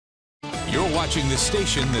You're watching the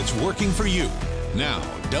station that's working for you. Now,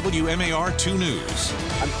 WMAR 2 News.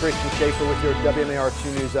 I'm Christian Schaefer with your WMAR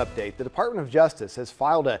 2 News update. The Department of Justice has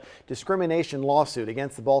filed a discrimination lawsuit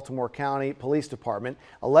against the Baltimore County Police Department,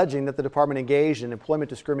 alleging that the department engaged in employment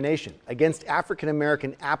discrimination against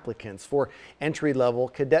African-American applicants for entry-level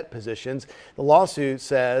cadet positions. The lawsuit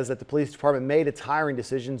says that the police department made its hiring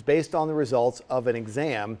decisions based on the results of an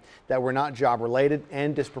exam that were not job-related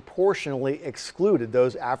and disproportionately excluded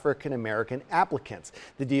those African-American applicants.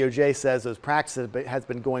 The DOJ says those practices has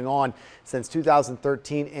been going on since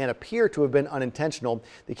 2013 and appear to have been unintentional.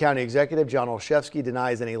 The county executive, John Olszewski,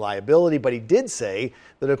 denies any liability, but he did say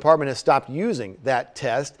the department has stopped using that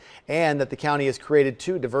test and that the county has created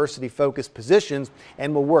 2 diversity-focused positions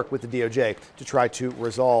and will work with the DOJ to try to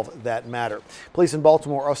resolve that matter. Police in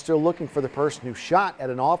Baltimore are still looking for the person who shot at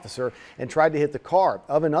an officer and tried to hit the car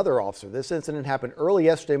of another officer. This incident happened early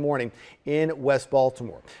yesterday morning in West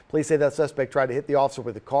Baltimore. Police say that suspect tried to hit the officer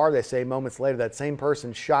with a car. They say moments later that same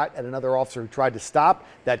person shot at another officer who tried to stop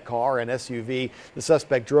that car, an SUV. The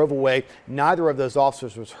suspect drove away. Neither of those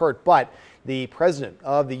officers was hurt, but the president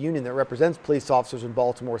of the union that represents police officers in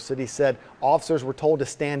Baltimore City said officers were told to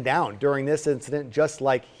stand down during this incident, just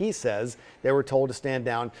like he says they were told to stand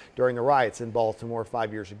down during the riots in Baltimore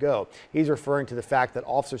 5 years ago. He's referring to the fact that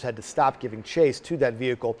officers had to stop giving chase to that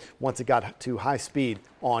vehicle once it got to high speed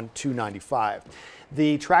on 295.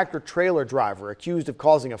 The tractor-trailer driver accused of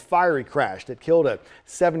causing a fiery crash that killed a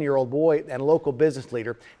 7-year-old boy and a local business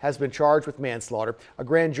leader has been charged with manslaughter. A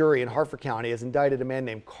grand jury in Harford County has indicted a man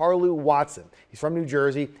named Carlu Watson. He's from New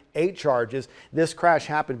Jersey. 8 charges. This crash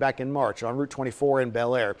happened back in March on Route 24 in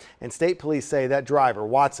Bel Air, and state police say that driver,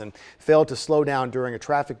 Watson, failed to slow down during a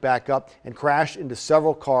traffic backup and crashed into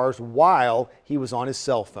several cars while he was on his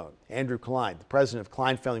cell phone. Andrew Klein, the president of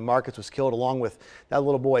Klein Family Markets, was killed along with that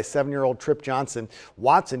little boy, 7-year-old Trip Johnson.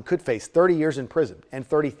 Watson could face 30 years in prison and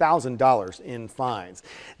 $30,000 in fines.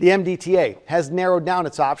 The MDTA has narrowed down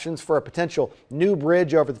its options for a potential new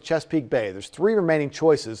bridge over the Chesapeake Bay. There's 3 remaining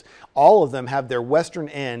choices. All of them have their western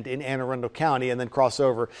end in Anne Arundel County and then cross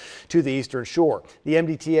over to the eastern shore. The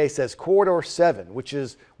MDTA says Corridor 7, which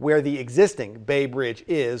is where the existing Bay Bridge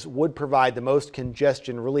is, would provide the most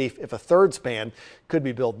congestion relief if a 3rd span could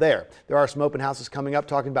be built there. There are some open houses coming up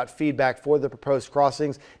talking about feedback for the proposed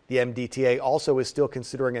crossings. The MDTA also is still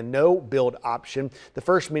considering a no-build option. The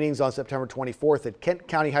first meeting's on September 24th at Kent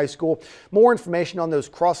County High School. More information on those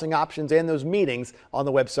crossing options and those meetings on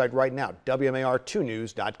the website right now,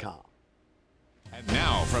 WMAR2news.com. And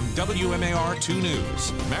now from WMAR 2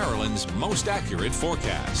 News, Maryland's most accurate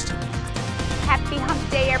forecast. Happy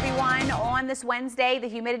Hump Day, everyone. On this Wednesday, the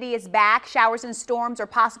humidity is back. Showers and storms are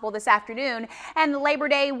possible this afternoon. And the Labor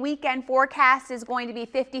Day weekend forecast is going to be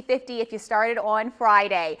 50-50 if you started on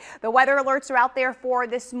Friday. The weather alerts are out there for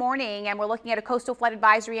this morning, and we're looking at a coastal flood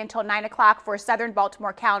advisory until 9 o'clock for southern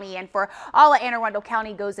Baltimore County, and for all of Anne Arundel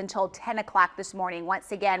County goes until 10 o'clock this morning.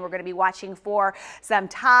 Once again, we're going to be watching for some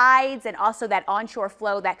tides and also that onshore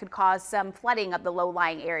flow that could cause some flooding of the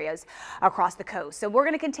low-lying areas across the coast. So we're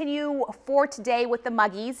going to continue for today with the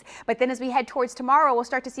muggies, but then as we head towards tomorrow, we'll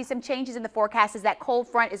start to see some changes in the forecast as that cold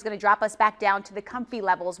front is going to drop us back down to the comfy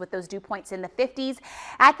levels with those dew points in the 50s.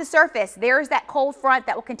 At the surface, there's that cold front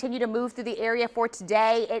that will continue to move through the area for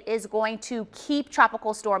today. It is going to keep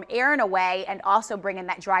tropical storm Erin away and also bring in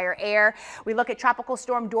that drier air. We look at tropical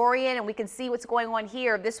storm Dorian and we can see what's going on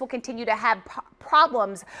here. This will continue to have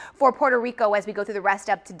problems for Puerto Rico as we go through the rest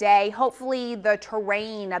of today. Hopefully the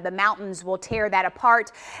terrain of the mountains will tear that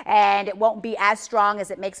apart and it won't be as strong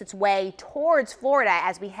as it makes its way towards Florida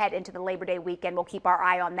as we head into the Labor Day weekend. We'll keep our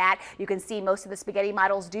eye on that. You can see most of the spaghetti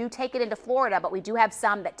models do take it into Florida, but we do have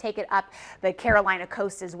some that take it up the Carolina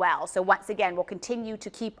coast as well. So once again, we'll continue to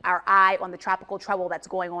keep our eye on the tropical trouble that's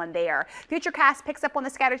going on there. Futurecast picks up on the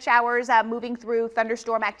scattered showers, moving through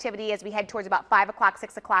thunderstorm activity as we head towards about 5 o'clock,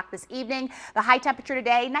 6 o'clock this evening. The high temperature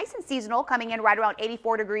today, nice and seasonal, coming in right around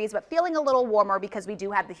 84 degrees, but feeling a little warmer because we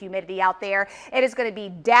do have the humidity out there. It is going to be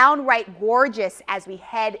downright gorgeous as we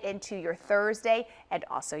head into your Thursday and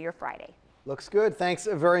also your Friday. Looks good. Thanks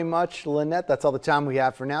very much, Lynette. That's all the time we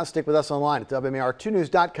have for now. Stick with us online at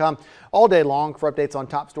WMAR2news.com all day long for updates on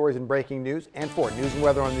top stories and breaking news. And for news and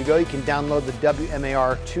weather on the go, you can download the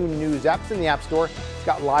WMAR2 News app. It's in the App Store. It's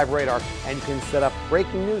got live radar, and you can set up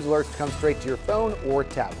breaking news alerts to come straight to your phone or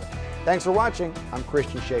tablet. Thanks for watching. I'm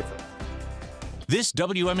Christian Schaefer. This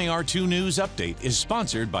WMAR 2 News update is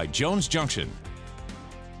sponsored by Jones Junction.